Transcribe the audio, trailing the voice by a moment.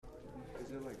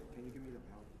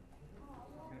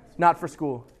Not for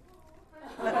school.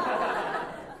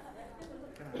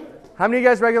 How many of you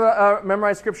guys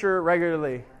memorize Scripture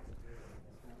regularly?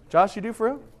 Josh, you do for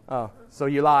real? Oh, so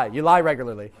you lie. You lie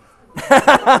regularly.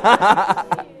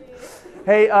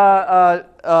 Hey,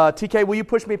 TK, will you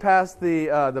push me past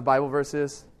the Bible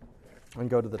verses and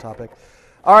go to the topic?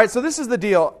 All right, so this is the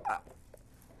deal.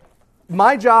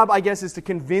 My job, I guess, is to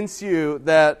convince you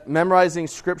that memorizing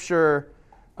Scripture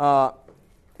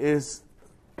is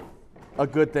a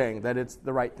good thing, that it's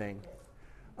the right thing.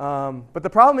 But the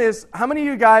problem is, how many of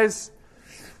you guys,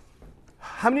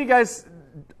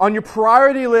 on your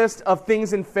priority list of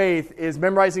things in faith, is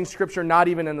memorizing Scripture not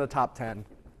even in the top 10?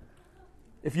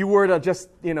 If you were to just,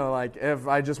 if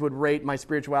I just would rate my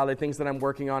spirituality, things that I'm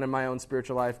working on in my own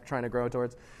spiritual life, trying to grow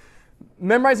towards,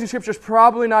 memorizing Scripture is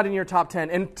probably not in your top 10.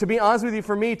 And to be honest with you,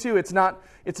 for me too, it's not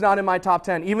in my top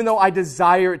 10, even though I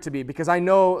desire it to be. Because I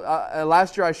know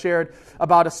last year I shared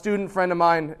about a student friend of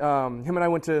mine, him and I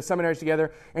went to seminaries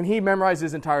together, and he memorized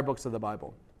his entire books of the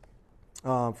Bible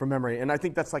from memory. And I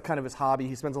think that's like kind of his hobby.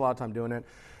 He spends a lot of time doing it.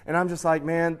 And I'm just like,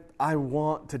 man, I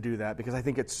want to do that because I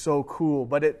think it's so cool.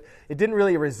 But it didn't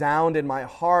really resound in my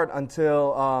heart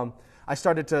until I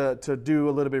started to do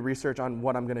a little bit of research on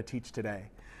what I'm going to teach today.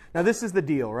 Now, this is the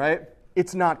deal, right?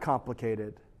 It's not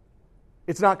complicated.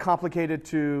 It's not complicated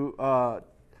to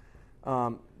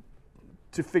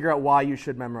figure out why you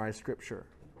should memorize Scripture.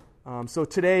 So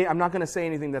today, I'm not going to say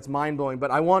anything that's mind-blowing,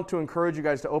 but I want to encourage you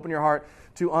guys to open your heart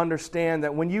to understand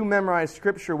that when you memorize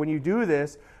Scripture, when you do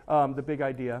this, the big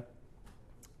idea.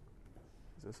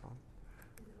 Is this on?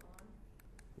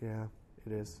 Yeah,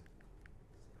 it is.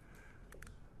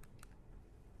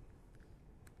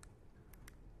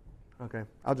 Okay,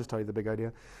 I'll just tell you the big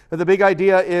idea. The big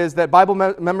idea is that Bible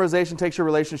memorization takes your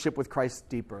relationship with Christ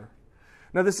deeper.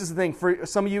 Now, this is the thing. For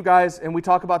some of you guys, and we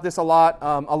talk about this a lot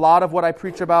of what I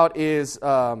preach about is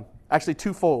actually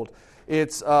twofold.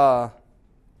 It's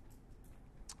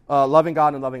loving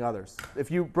God and loving others. If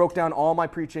you broke down all my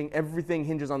preaching, everything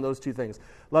hinges on those two things.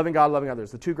 Loving God, loving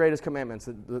others. The two greatest commandments.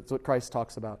 That's what Christ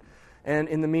talks about. And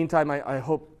in the meantime, I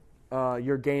hope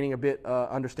you're gaining a bit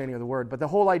understanding of the word. But the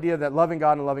whole idea that loving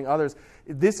God and loving others,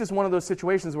 this is one of those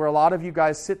situations where a lot of you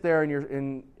guys sit there and you're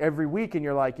in every week and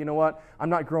you're like, you know what? I'm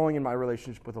not growing in my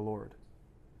relationship with the Lord.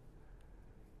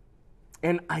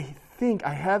 And I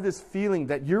have this feeling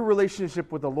that your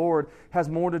relationship with the Lord has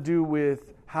more to do with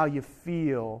how you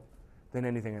feel than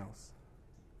anything else.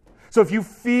 So if you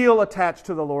feel attached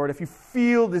to the Lord, if you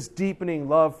feel this deepening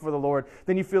love for the Lord,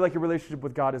 then you feel like your relationship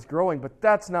with God is growing. But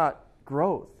that's not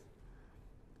growth.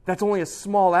 That's only a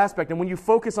small aspect. And when you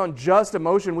focus on just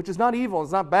emotion, which is not evil,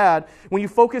 it's not bad, when you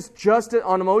focus just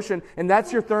on emotion, and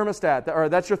that's your thermostat, or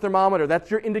that's your thermometer,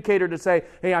 that's your indicator to say,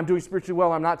 hey, I'm doing spiritually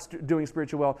well, I'm not doing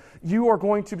spiritually well, you are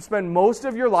going to spend most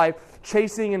of your life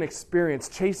chasing an experience,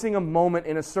 chasing a moment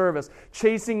in a service,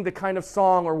 chasing the kind of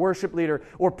song or worship leader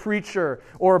or preacher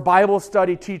or Bible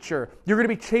study teacher. You're going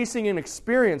to be chasing an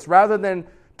experience rather than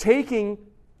taking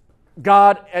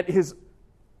God at His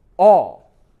all.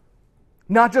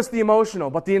 Not just the emotional,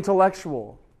 but the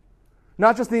intellectual.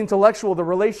 Not just the intellectual, the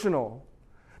relational.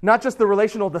 Not just the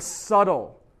relational, the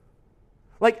subtle.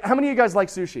 Like, how many of you guys like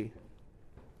sushi?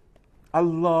 I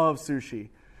love sushi.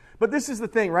 But this is the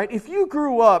thing, right? If you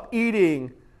grew up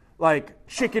eating, like,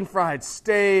 chicken fried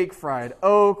steak, fried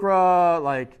okra,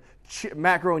 like,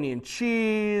 macaroni and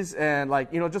cheese, and,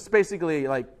 like, just basically,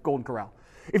 like, Golden Corral.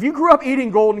 If you grew up eating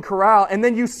Golden Corral, and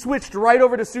then you switched right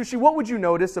over to sushi, what would you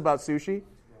notice about sushi?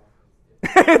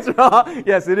 It's raw.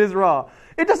 Yes, it is raw.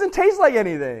 It doesn't taste like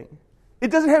anything. It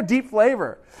doesn't have deep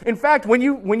flavor. In fact, when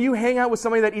you hang out with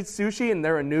somebody that eats sushi and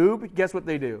they're a noob, guess what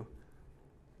they do?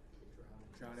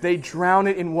 They drown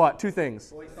it in what? Two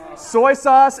things. Soy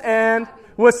sauce and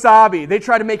wasabi. They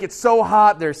try to make it so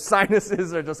hot their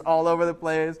sinuses are just all over the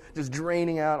place, just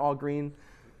draining out, all green.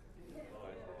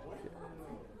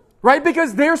 Right?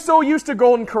 Because they're so used to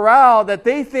Golden Corral that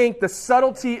they think the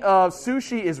subtlety of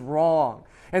sushi is wrong.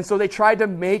 And so they tried to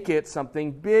make it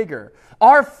something bigger.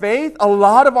 Our faith, a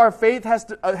lot of our faith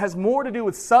has more to do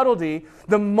with subtlety,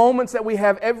 the moments that we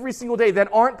have every single day that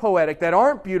aren't poetic, that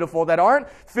aren't beautiful, that aren't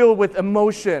filled with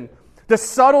emotion. The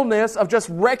subtleness of just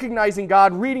recognizing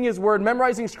God, reading His Word,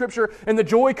 memorizing Scripture, and the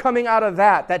joy coming out of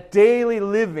that daily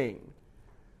living.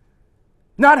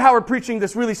 Not Howard preaching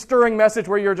this really stirring message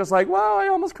where you're just like, wow, I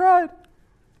almost cried.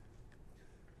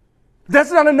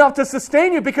 That's not enough to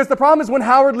sustain you because the problem is when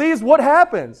Howard leaves, what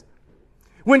happens?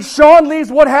 When Sean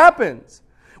leaves, what happens?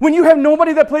 When you have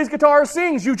nobody that plays guitar or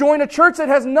sings, you join a church that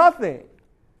has nothing.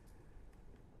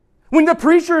 When the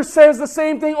preacher says the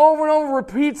same thing over and over,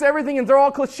 repeats everything, and they're all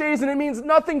cliches and it means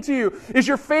nothing to you, is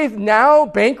your faith now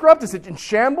bankrupt? Is it in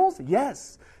shambles?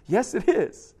 Yes. Yes, it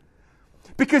is.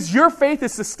 Because your faith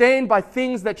is sustained by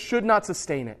things that should not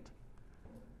sustain it.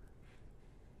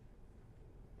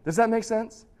 Does that make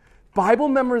sense? Bible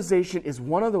memorization is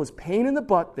one of those pain in the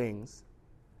butt things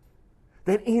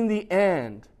that in the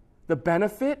end, the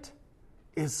benefit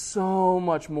is so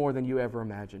much more than you ever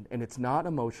imagined. And it's not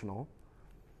emotional.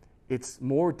 It's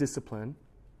more discipline.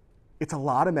 It's a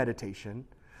lot of meditation.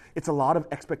 It's a lot of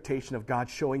expectation of God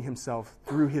showing himself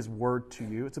through his word to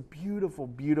you. It's a beautiful,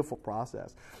 beautiful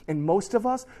process. And most of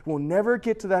us will never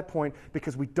get to that point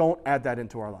because we don't add that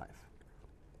into our life.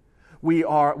 We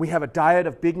have a diet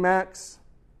of Big Macs,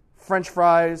 French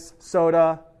fries,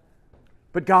 soda.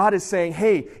 But God is saying,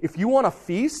 hey, if you want to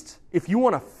feast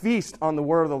on the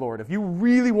word of the Lord, if you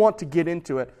really want to get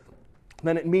into it,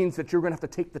 then it means that you're going to have to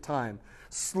take the time.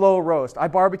 Slow roast. I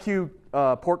barbecue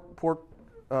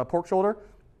pork shoulder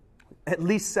at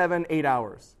least 7-8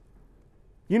 hours.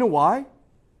 You know why?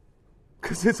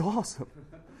 Because it's awesome.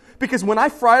 Because when I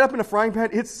fry it up in a frying pan,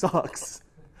 it sucks.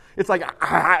 It's like,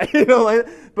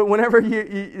 but whenever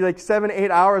you like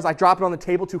 7-8 hours, I drop it on the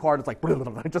table too hard, it's like,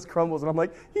 it just crumbles, and I'm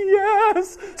like,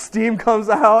 yes! Steam comes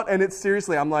out, and it's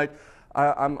seriously, I'm like,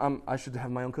 I should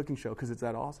have my own cooking show because it's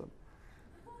that awesome.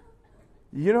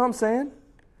 You know what I'm saying?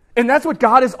 And that's what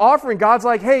God is offering. God's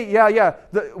like, hey,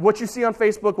 what you see on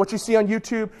Facebook, what you see on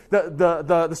YouTube,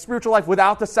 the spiritual life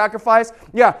without the sacrifice,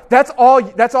 that's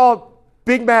all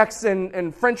Big Macs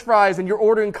and French fries, and you're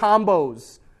ordering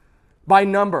combos by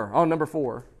number. Oh, number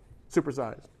 4,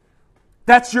 supersized.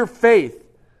 That's your faith.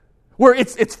 Where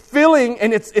it's filling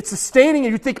and it's sustaining,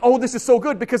 and you think, oh, this is so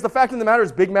good, because the fact of the matter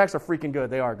is Big Macs are freaking good.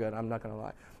 They are good. I'm not going to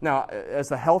lie. Now,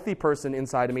 as a healthy person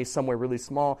inside of me, somewhere really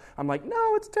small, I'm like,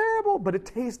 no, it's terrible, but it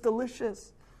tastes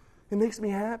delicious. It makes me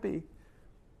happy.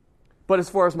 But as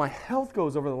far as my health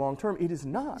goes over the long term, it is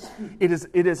not.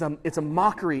 It's a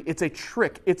mockery. It's a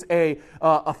trick. It's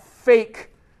a fake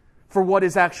for what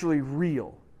is actually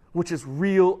real, which is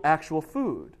real, actual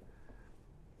food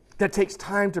that takes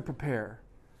time to prepare.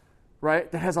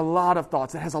 Right? That has a lot of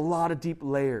thoughts, that has a lot of deep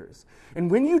layers. And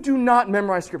when you do not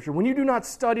memorize Scripture, when you do not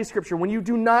study Scripture, when you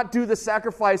do not do the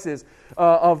sacrifices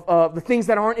of the things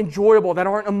that aren't enjoyable, that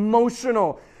aren't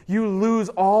emotional, you lose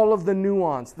all of the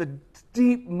nuance, the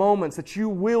deep moments that you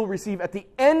will receive at the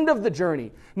end of the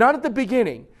journey, not at the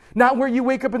beginning. Not where you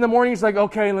wake up in the morning, it's like,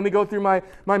 okay, let me go through my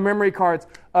memory cards.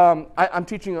 I'm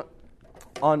teaching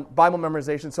on Bible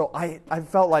memorization, so I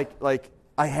felt like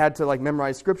I had to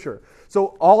memorize Scripture.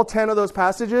 So all 10 of those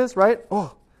passages, right?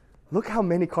 Oh, look how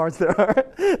many cards there are.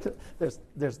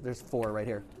 There's 4 right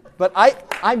here. But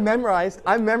I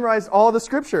memorized all the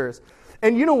Scriptures.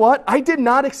 And you know what? I did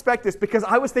not expect this, because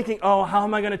I was thinking, oh, how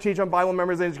am I going to teach on Bible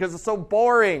memorization? Because it's so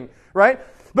boring, right?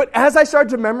 But as I started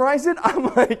to memorize it,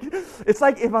 I'm like, it's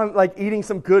like if I'm eating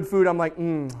some good food, I'm like,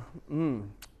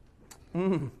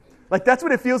 Like that's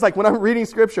what it feels like when I'm reading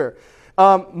Scripture.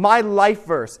 My life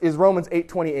verse is Romans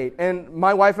 8:28, and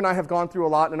my wife and I have gone through a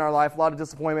lot in our life, a lot of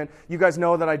disappointment. You guys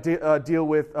know that I deal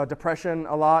with depression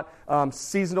a lot,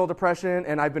 seasonal depression,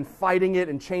 and I've been fighting it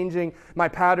and changing my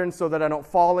patterns so that I don't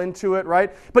fall into it,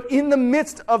 right? But in the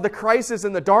midst of the crisis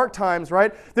and the dark times,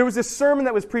 right, there was this sermon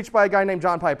that was preached by a guy named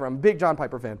John Piper. I'm a big John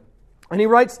Piper fan. And he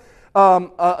writes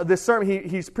this sermon,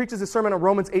 he preaches this sermon on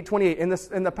Romans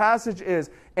 8:28, and the passage is,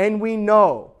 and we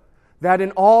know that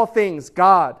in all things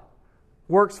God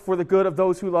works for the good of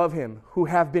those who love him, who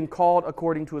have been called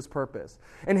according to his purpose.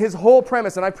 And his whole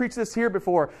premise, and I preached this here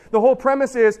before, the whole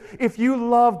premise is, if you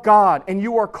love God and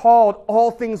you are called,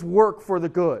 all things work for the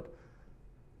good.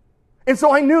 And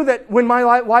so I knew that when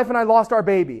my wife and I lost our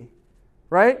baby,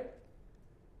 right?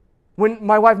 When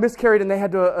my wife miscarried and they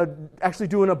had to actually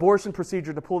do an abortion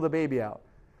procedure to pull the baby out,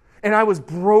 and I was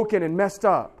broken and messed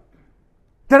up,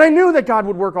 that I knew that God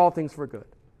would work all things for good.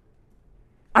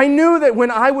 I knew that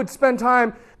when I would spend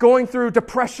time going through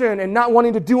depression and not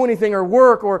wanting to do anything or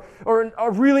work or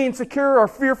really insecure or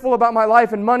fearful about my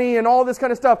life and money and all this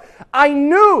kind of stuff, I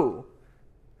knew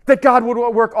that God would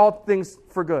work all things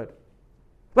for good.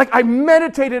 Like I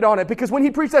meditated on it, because when he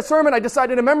preached that sermon, I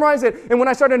decided to memorize it. And when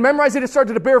I started to memorize it, it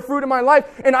started to bear fruit in my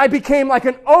life. And I became like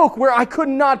an oak where I could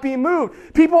not be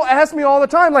moved. People ask me all the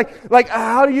time, like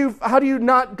how do you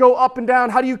not go up and down?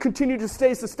 How do you continue to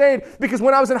stay sustained? Because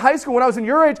when I was in high school, when I was in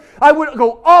your age, I would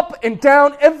go up and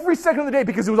down every second of the day,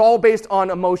 because it was all based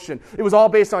on emotion. It was all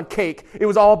based on cake. It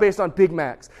was all based on Big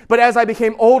Macs. But as I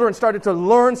became older and started to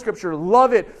learn Scripture,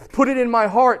 love it, put it in my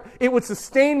heart, it would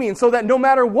sustain me. And so that no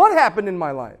matter what happened in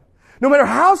my life, no matter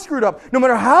how screwed up, no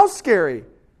matter how scary,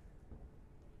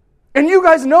 And you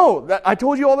guys know that I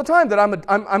told you all the time that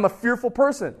I'm a fearful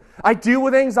person. I deal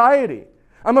with anxiety.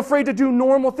 I'm afraid to do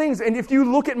normal things. And if you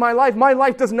look at my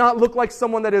life does not look like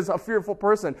someone that is a fearful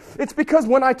person. It's because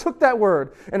when I took that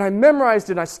word and I memorized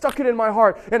it and I stuck it in my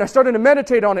heart and I started to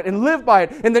meditate on it and live by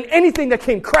it, and then anything that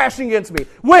came crashing against me,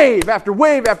 wave after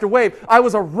wave after wave, I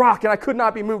was a rock and I could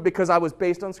not be moved because I was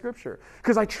based on Scripture,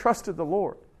 because I trusted the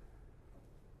Lord.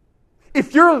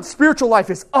 If your spiritual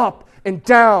life is up and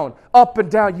down,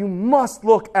 you must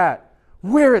look at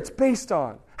where it's based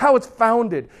on, how it's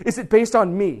founded. Is it based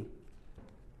on me?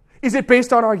 Is it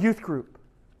based on our youth group?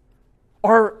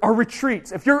 Our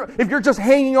retreats? If you're just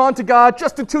hanging on to God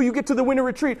just until you get to the winter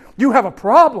retreat, you have a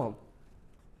problem.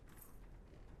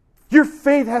 Your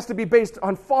faith has to be based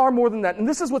on far more than that. And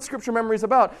this is what Scripture memory is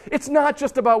about. It's not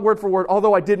just about word for word,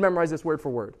 although I did memorize this word for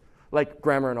word, like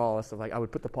grammar and all that stuff. Like I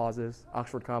would put the pauses,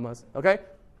 Oxford commas, okay?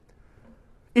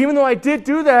 Even though I did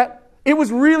do that, it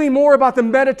was really more about the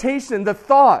meditation, the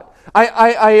thought.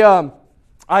 I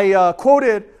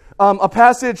quoted a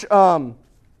passage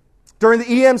during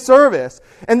the EM service,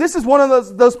 and this is one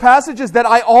of those passages that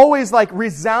I always like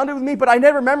resounded with me, but I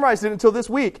never memorized it until this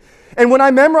week. And when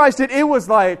I memorized it, it was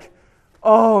like,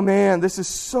 oh man, this is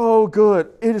so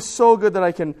good. It is so good that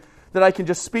I can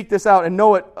just speak this out and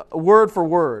know it word for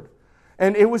word.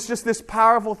 And it was just this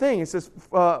powerful thing. It says,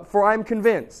 "For I'm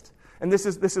convinced," and this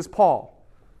is Paul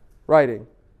writing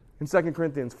in 2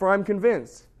 Corinthians. "For I'm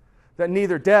convinced that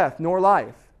neither death nor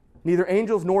life, neither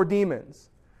angels nor demons,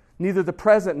 neither the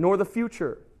present nor the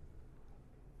future,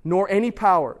 nor any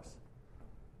powers,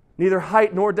 neither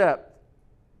height nor depth,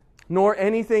 nor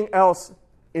anything else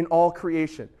in all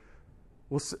creation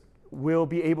will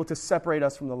be able to separate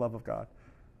us from the love of God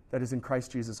that is in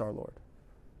Christ Jesus our Lord."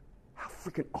 How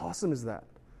freaking awesome is that?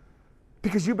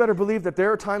 Because you better believe that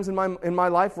there are times in my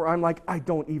life where I'm like, I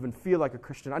don't even feel like a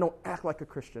Christian. I don't act like a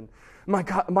Christian.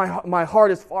 My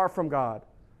heart is far from God.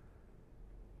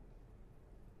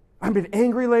 I've been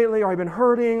angry lately, or I've been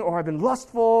hurting, or I've been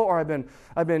lustful, or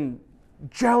I've been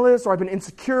jealous, or I've been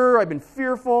insecure, I've been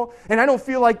fearful, and I don't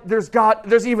feel like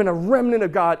there's even a remnant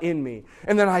of God in me.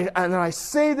 And then I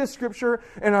say this scripture,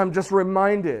 and I'm just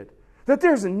reminded that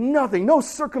there's nothing, no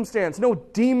circumstance, no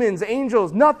demons,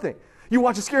 angels, nothing. You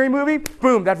watch a scary movie,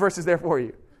 boom, that verse is there for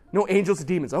you. No angels or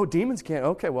demons. Oh, demons can't.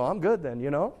 Okay, well, I'm good then,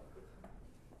 you know?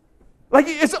 Like,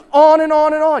 it's on and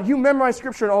on and on. You memorize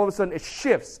scripture, and all of a sudden it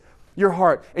shifts your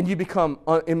heart, and you become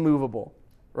immovable,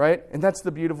 right? And that's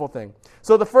the beautiful thing.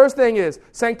 So the first thing is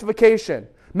sanctification.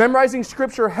 Memorizing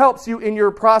scripture helps you in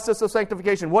your process of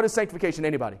sanctification. What is sanctification?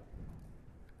 Anybody?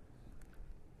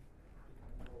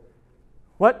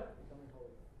 What?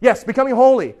 Yes, becoming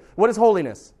holy. What is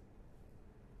holiness?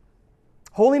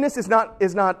 Holiness is not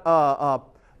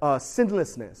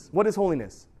sinlessness. What is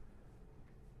holiness?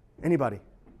 Anybody?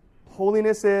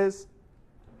 Holiness is,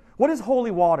 what is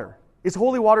holy water? Is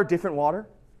holy water different water?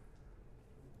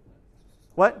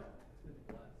 What?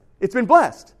 It's been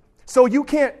blessed. So you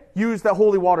can't use that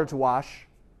holy water to wash,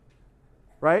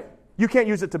 right? You can't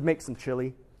use it to make some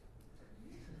chili,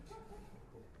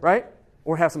 right?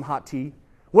 Or have some hot tea.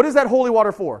 What is that holy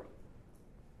water for?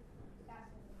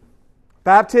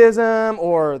 Baptism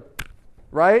or,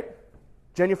 right?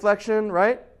 Genuflection,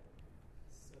 right?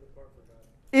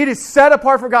 It is set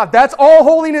apart for God. That's all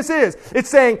holiness is. It's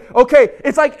saying, okay,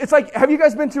 it's like, have you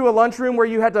guys been to a lunchroom where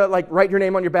you had to like write your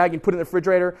name on your bag and put it in the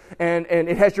refrigerator and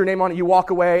it has your name on it, you walk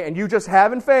away and you just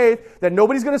have in faith that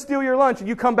nobody's going to steal your lunch and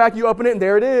you come back, you open it and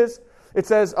there it is. It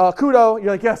says, Kudo.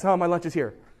 You're like, yes, my lunch is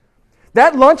here.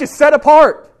 That lunch is set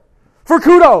apart for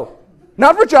Kudo.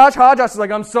 Not for Josh. Josh is like,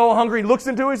 I'm so hungry. He looks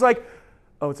into it. He's like,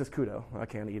 oh, it says Kudo. I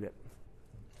can't eat it.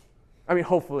 I mean,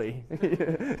 hopefully.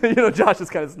 Josh is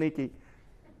kind of sneaky.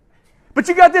 But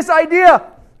you got this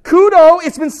idea. Kudo,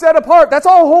 it's been set apart. That's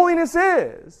all holiness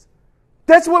is.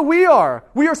 That's what we are.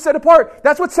 We are set apart.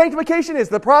 That's what sanctification is.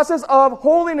 The process of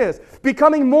holiness.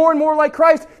 Becoming more and more like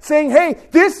Christ. Saying, hey,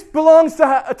 this belongs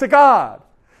to God.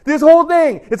 This whole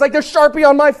thing. It's like there's Sharpie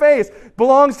on my face.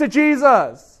 Belongs to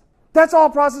Jesus. That's all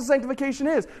process of sanctification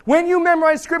is. When you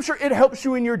memorize Scripture, it helps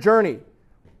you in your journey.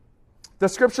 The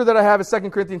scripture that I have is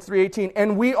 2 Corinthians 3:18.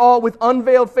 And we all with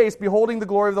unveiled face beholding the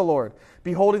glory of the Lord.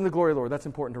 Beholding the glory of the Lord. That's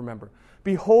important to remember.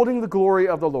 Beholding the glory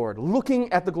of the Lord.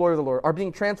 Looking at the glory of the Lord. Are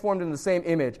being transformed into the same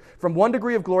image. From one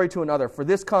degree of glory to another. For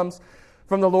this comes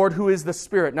from the Lord who is the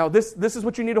Spirit. Now this is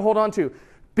what you need to hold on to.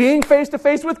 Being face to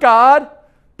face with God.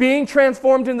 Being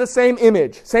transformed in the same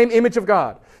image of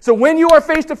God. So when you are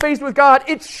face to face with God,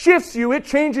 it shifts you. It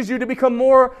changes you to become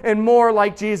more and more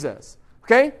like Jesus.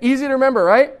 Okay? Easy to remember,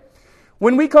 right?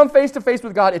 When we come face to face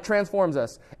with God, it transforms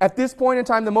us. At this point in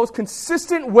time, the most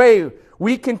consistent way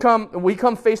we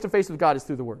come face to face with God is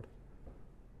through the Word.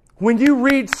 When you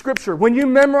read Scripture, when you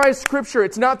memorize Scripture,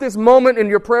 it's not this moment in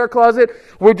your prayer closet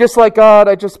where just like, God,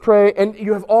 I just pray, and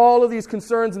you have all of these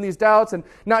concerns and these doubts and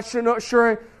not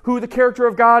sure who the character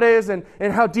of God is and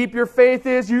how deep your faith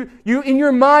is. You in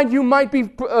your mind, you might be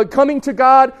coming to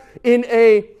God in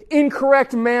a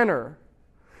incorrect manner.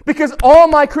 Because all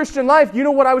my Christian life, you know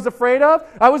what I was afraid of?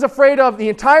 I was afraid of the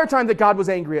entire time that God was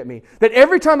angry at me. That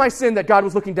every time I sinned, that God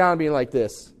was looking down at me like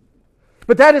this.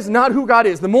 But that is not who God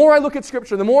is. The more I look at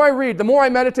Scripture, the more I read, the more I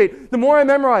meditate, the more I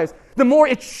memorize, the more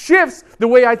it shifts the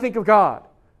way I think of God.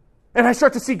 And I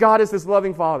start to see God as this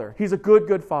loving Father. He's a good,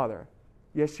 good Father.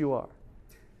 Yes, you are.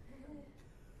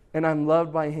 And I'm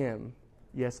loved by Him.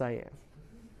 Yes, I am.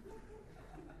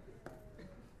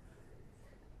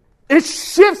 It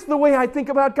shifts the way I think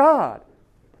about God.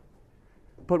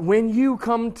 But when you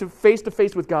come to face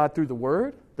with God through the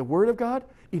Word of God,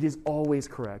 it is always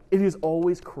correct. It is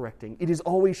always correcting. It is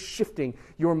always shifting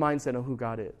your mindset on who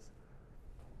God is.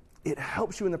 It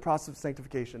helps you in the process of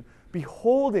sanctification.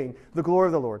 Beholding the glory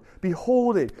of the Lord,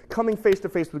 beholding, coming face to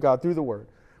face with God through the Word,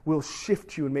 will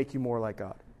shift you and make you more like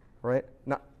God. Right?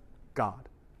 Not God,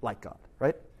 like God.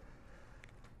 Right?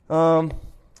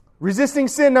 Resisting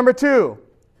sin, number 2.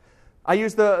 I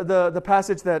use the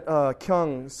passage that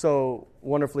Kyung so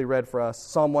wonderfully read for us,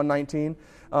 Psalm 119.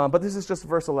 But this is just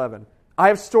verse 11. I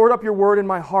have stored up your word in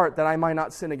my heart that I might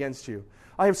not sin against you.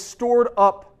 I have stored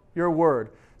up your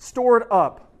word. Stored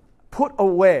up, put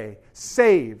away,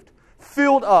 saved,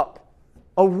 filled up,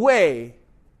 away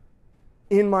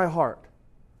in my heart.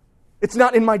 It's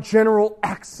not in my general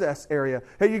access area.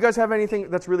 Hey, you guys have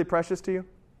anything that's really precious to you?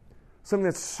 Something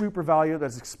that's super valuable,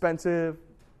 that's expensive?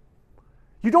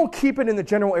 You don't keep it in the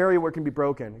general area where it can be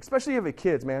broken, especially if you have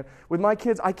kids, man. With my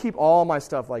kids, I keep all my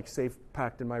stuff like safe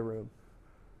packed in my room,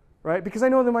 right? Because I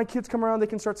know that my kids come around, they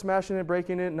can start smashing it,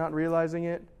 breaking it, not realizing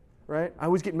it, right? I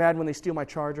always get mad when they steal my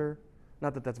charger.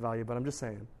 Not that that's valuable, but I'm just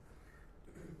saying.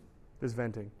 There's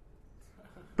venting.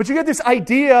 But you get this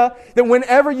idea that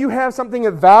whenever you have something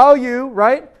of value,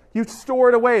 right, you store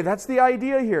it away. That's the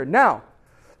idea here. Now,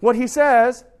 what he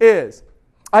says is,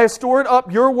 I have stored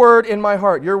up your word in my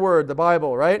heart, your word, the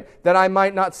Bible, right? That I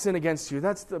might not sin against you.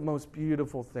 That's the most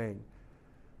beautiful thing.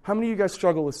 How many of you guys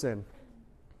struggle with sin?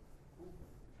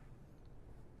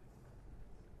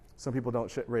 Some people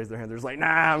don't raise their hand. They're just like, nah,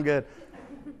 I'm good.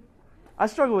 I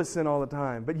struggle with sin all the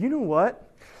time. But you know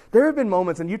what? There have been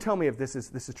moments, and you tell me if this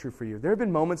is true for you. There have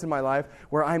been moments in my life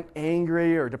where I'm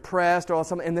angry or depressed or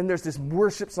something, and then there's this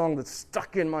worship song that's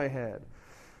stuck in my head.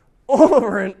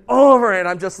 Over and over, and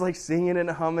I'm just like singing and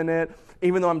humming it,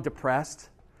 even though I'm depressed.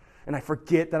 And I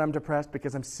forget that I'm depressed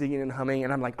because I'm singing and humming,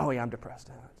 and I'm like, oh yeah, I'm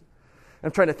depressed.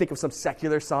 I'm trying to think of some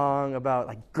secular song about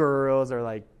like girls or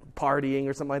like partying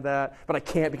or something like that, but I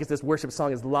can't because this worship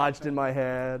song is lodged in my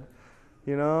head.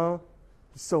 You know?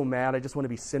 I'm so mad, I just want to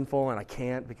be sinful, and I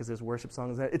can't because this worship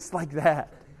song is that. It's like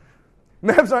that.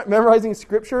 Memorizing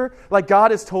Scripture, like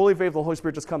God is totally faithful. The Holy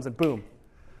Spirit just comes and boom.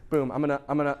 Boom, I'm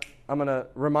gonna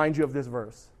remind you of this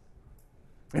verse.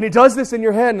 And he does this in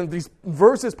your head, and these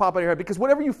verses pop out of your head, because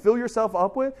whatever you fill yourself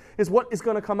up with is what is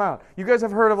going to come out. You guys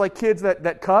have heard of like kids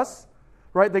that cuss,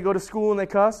 right? They go to school and they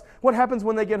cuss. What happens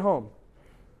when they get home?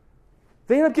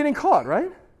 They end up getting caught,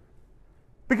 right?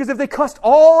 Because if they cussed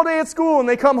all day at school and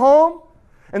they come home,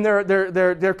 and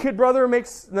their kid brother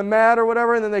makes them mad or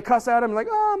whatever, and then they cuss at him like,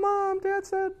 oh, Mom, Dad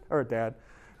said, or Dad,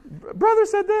 brother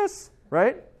said this,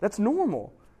 right? That's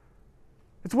normal.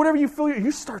 It's whatever you feel,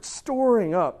 you start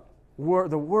storing up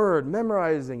the word,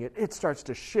 memorizing it. It starts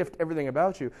to shift everything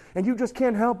about you. And you just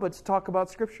can't help but talk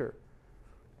about Scripture.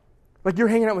 Like you're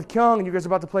hanging out with Kyung and you guys are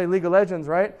about to play League of Legends,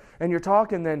 right? And you're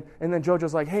talking, and then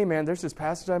JoJo's like, hey man, there's this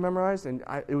passage I memorized and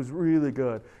it was really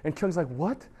good. And Kyung's like,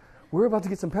 what? We're about to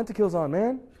get some pentakills on,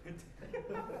 man.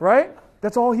 Right?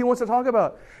 That's all he wants to talk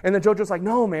about. And then JoJo's like,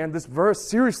 no man, this verse,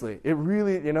 seriously, it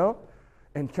really, you know?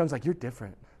 And Kyung's like, you're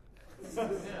different.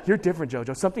 You're different,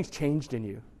 JoJo. Something's changed in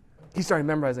you. He started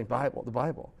memorizing the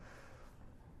Bible.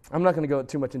 I'm not going to go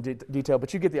too much in detail,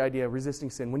 but you get the idea. Resisting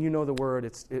sin. When you know the Word,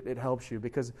 it helps you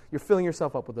because you're filling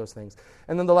yourself up with those things.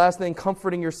 And then the last thing,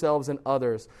 comforting yourselves and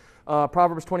others.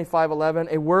 Proverbs 25:11.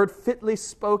 A word fitly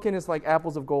spoken is like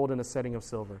apples of gold in a setting of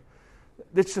silver.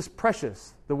 It's just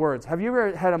precious, the words. Have you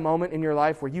ever had a moment in your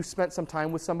life where you spent some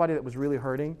time with somebody that was really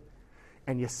hurting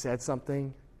and you said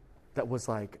something that was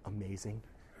like amazing?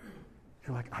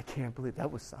 You're like, I can't believe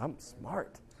I'm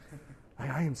smart.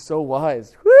 I am so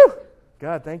wise. Whew!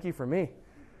 God, thank you for me.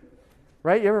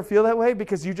 Right? You ever feel that way?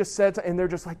 Because you just said, and they're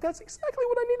just like, that's exactly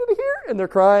what I needed to hear. And they're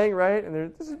crying, right?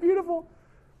 And this is beautiful.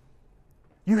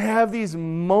 You have these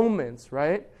moments,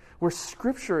 right? where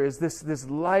Scripture is this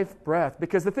life breath.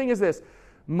 Because the thing is this,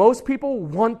 most people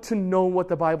want to know what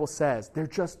the Bible says. They're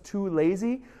just too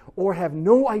lazy or have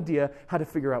no idea how to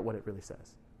figure out what it really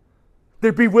says.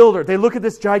 They're bewildered. They look at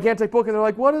this gigantic book and they're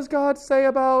like, what does God say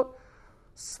about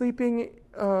sleeping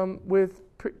with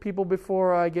people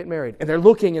before I get married? And they're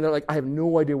looking and they're like, I have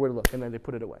no idea where to look. And then they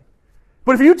put it away.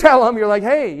 But if you tell them, you're like,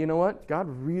 hey, you know what? God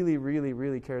really, really,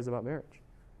 really cares about marriage.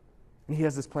 And He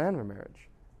has this plan for marriage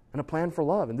and a plan for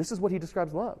love. And this is what He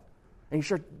describes love. And you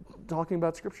start talking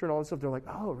about Scripture and all this stuff. They're like,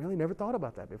 oh, really? Never thought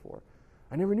about that before.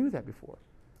 I never knew that before.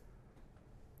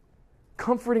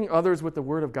 Comforting others with the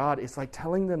Word of God is like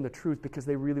telling them the truth because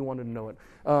they really wanted to know it.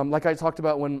 Like I talked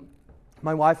about when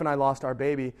my wife and I lost our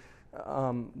baby.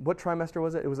 What trimester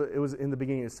was it? It was in the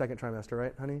beginning of the second trimester,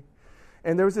 right, honey?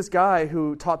 And there was this guy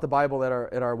who taught the Bible at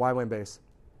our YWAM base.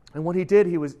 And what he did,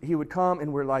 he would come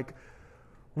and we're like,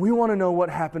 we want to know what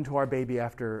happened to our baby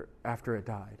after it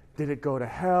died. Did it go to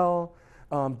hell?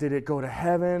 Did it go to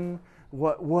heaven?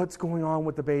 What's going on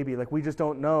with the baby? Like, we just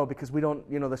don't know because we don't,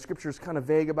 the Scripture's kind of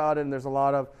vague about it, and there's a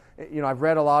lot of, I've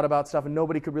read a lot about stuff, and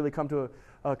nobody could really come to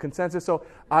a consensus. So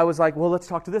I was like, well, let's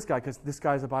talk to this guy because this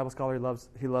guy's a Bible scholar.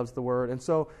 He loves the Word. And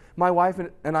so my wife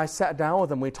and I sat down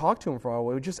with him. We talked to him for a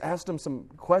while. We just asked him some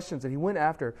questions, and he went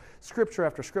after Scripture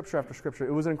after Scripture after Scripture.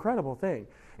 It was an incredible thing.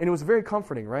 And it was very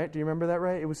comforting, right? Do you remember that,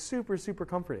 right? It was super, super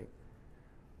comforting.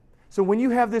 So when you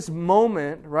have this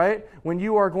moment, right, when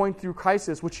you are going through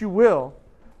crisis, which you will,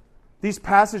 these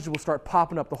passages will start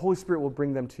popping up. The Holy Spirit will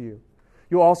bring them to you.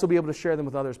 You'll also be able to share them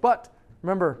with others. But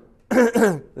remember,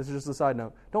 this is just a side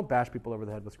note, don't bash people over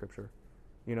the head with Scripture.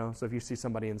 So if you see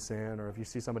somebody in sin or if you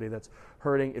see somebody that's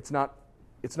hurting, it's not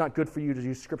good for you to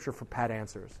use Scripture for pat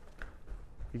answers.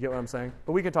 You get what I'm saying?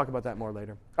 But we can talk about that more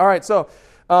later. All right, so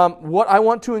what I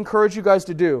want to encourage you guys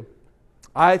to do,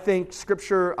 I think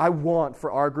I want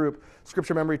for our group,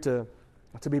 Scripture memory to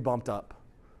be bumped up.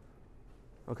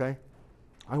 Okay?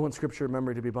 I want Scripture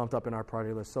memory to be bumped up in our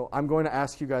priority list. So I'm going to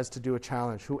ask you guys to do a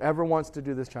challenge. Whoever wants to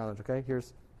do this challenge, okay?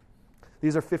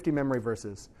 These are 50 memory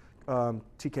verses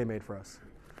TK made for us.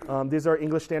 These are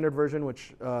English Standard Version,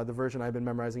 which the version I've been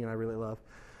memorizing and I really love.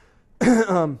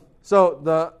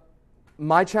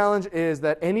 My challenge is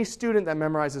that any student that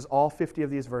memorizes all 50 of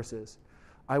these verses,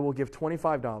 I will give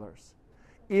 $25.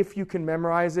 If you can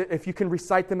memorize it, if you can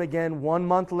recite them again 1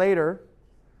 month later,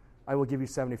 I will give you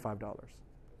 $75.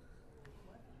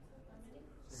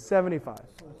 75.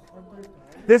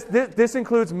 This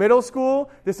includes middle school,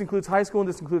 this includes high school, and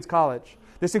this includes college.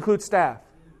 This includes staff.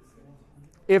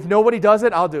 If nobody does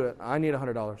it, I'll do it. I need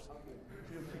 $100.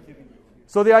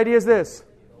 So the idea is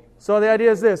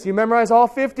this. You memorize all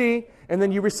 50, and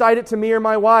then you recite it to me or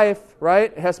my wife,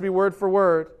 right? It has to be word for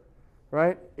word,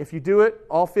 right? If you do it,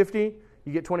 all 50,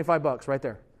 you get $25 right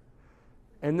there.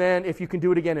 And then if you can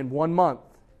do it again in 1 month,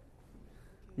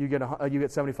 you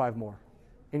get 75 more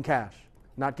in cash.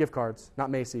 Not gift cards, not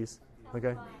Macy's.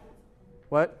 Okay?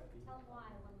 What?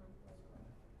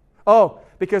 Oh,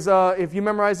 because if you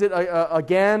memorize it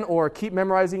again or keep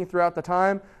memorizing throughout the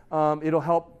time, it'll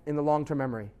help in the long-term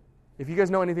memory. If you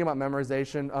guys know anything about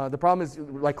memorization, the problem is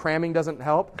like cramming doesn't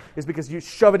help, is because you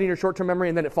shove it in your short-term memory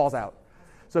and then it falls out.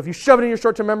 So if you shove it in your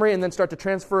short-term memory and then start to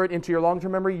transfer it into your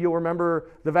long-term memory, you'll remember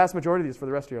the vast majority of these for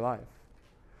the rest of your life.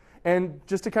 And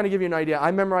just to kind of give you an idea,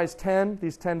 I memorized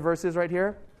these 10 verses right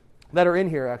here, that are in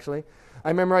here actually.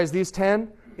 I memorized these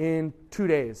 10 in 2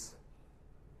 days.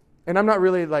 And I'm not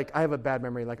really I have a bad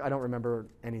memory. I don't remember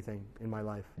anything in my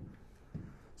life.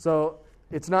 So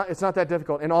it's not that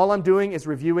difficult. And all I'm doing is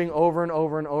reviewing over and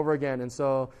over and over again. And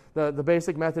so the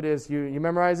basic method is you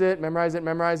memorize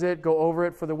it, go over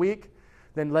it for the week,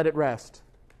 then let it rest.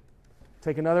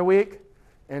 Take another week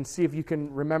and see if you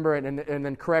can remember it and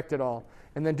then correct it all.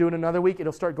 And then do it another week.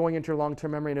 It'll start going into your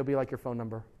long-term memory and it'll be like your phone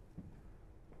number.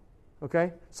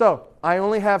 Okay? So I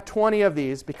only have 20 of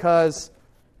these because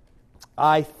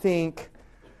I think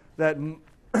that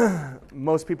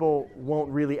most people won't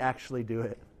really actually do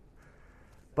it.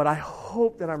 But I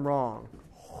hope that I'm wrong.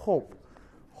 Hope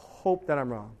that I'm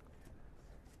wrong.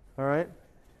 All right?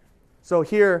 So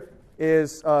here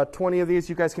is 20 of these.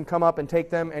 You guys can come up and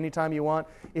take them anytime you want.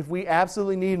 If we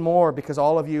absolutely need more, because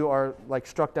all of you are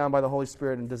struck down by the Holy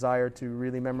Spirit and desire to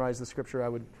really memorize the Scripture,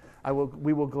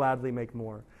 we will gladly make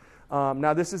more.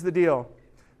 Now this is the deal.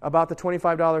 About the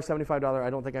 $25, $75, I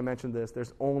don't think I mentioned this.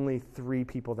 There's only 3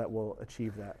 people that will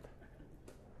achieve that.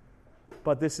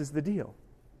 But this is the deal.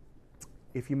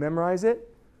 If you memorize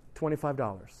it,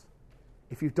 $25.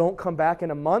 If you don't come back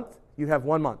in a month, you have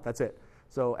 1 month. That's it.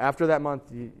 So after that month,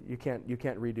 you can't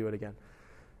redo it again.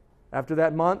 After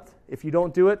that month, if you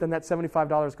don't do it, then that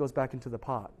 $75 goes back into the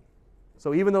pot.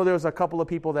 So even though there's a couple of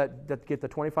people that get the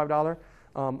 $25,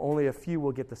 only a few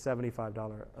will get the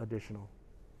 $75 additional.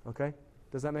 Okay?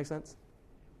 Does that make sense?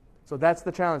 So that's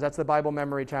the challenge. That's the Bible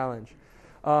memory challenge.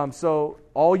 So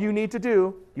all you need to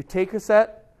do, you take a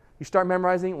set, you start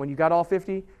memorizing. When you got all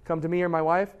 50, come to me or my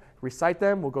wife, recite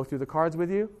them. We'll go through the cards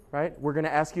with you, right? We're going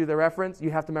to ask you the reference.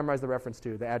 You have to memorize the reference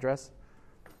too, the address.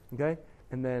 Okay?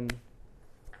 And then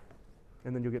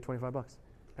you'll get $25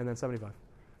 and then $75.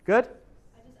 Good?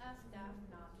 I just asked staff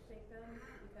not to take them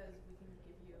because we can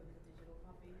give you the digital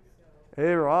copy. So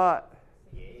Hey, right.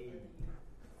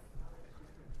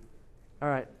 All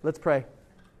right, let's pray.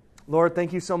 Lord,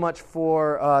 thank you so much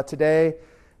for today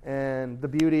and the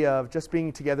beauty of just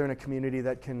being together in a community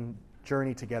that can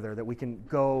journey together, that we can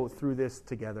go through this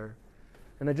together.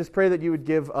 And I just pray that you would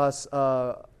give us,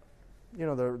 the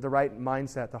right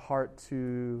mindset, the heart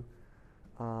to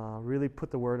really put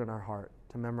the word in our heart,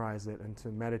 to memorize it and to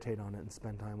meditate on it and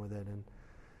spend time with it. And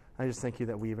I just thank you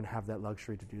that we even have that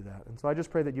luxury to do that. And so I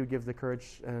just pray that you would give the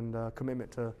courage and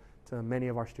commitment to many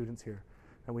of our students here,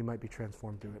 that we might be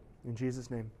transformed through it. In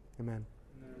Jesus' name, amen.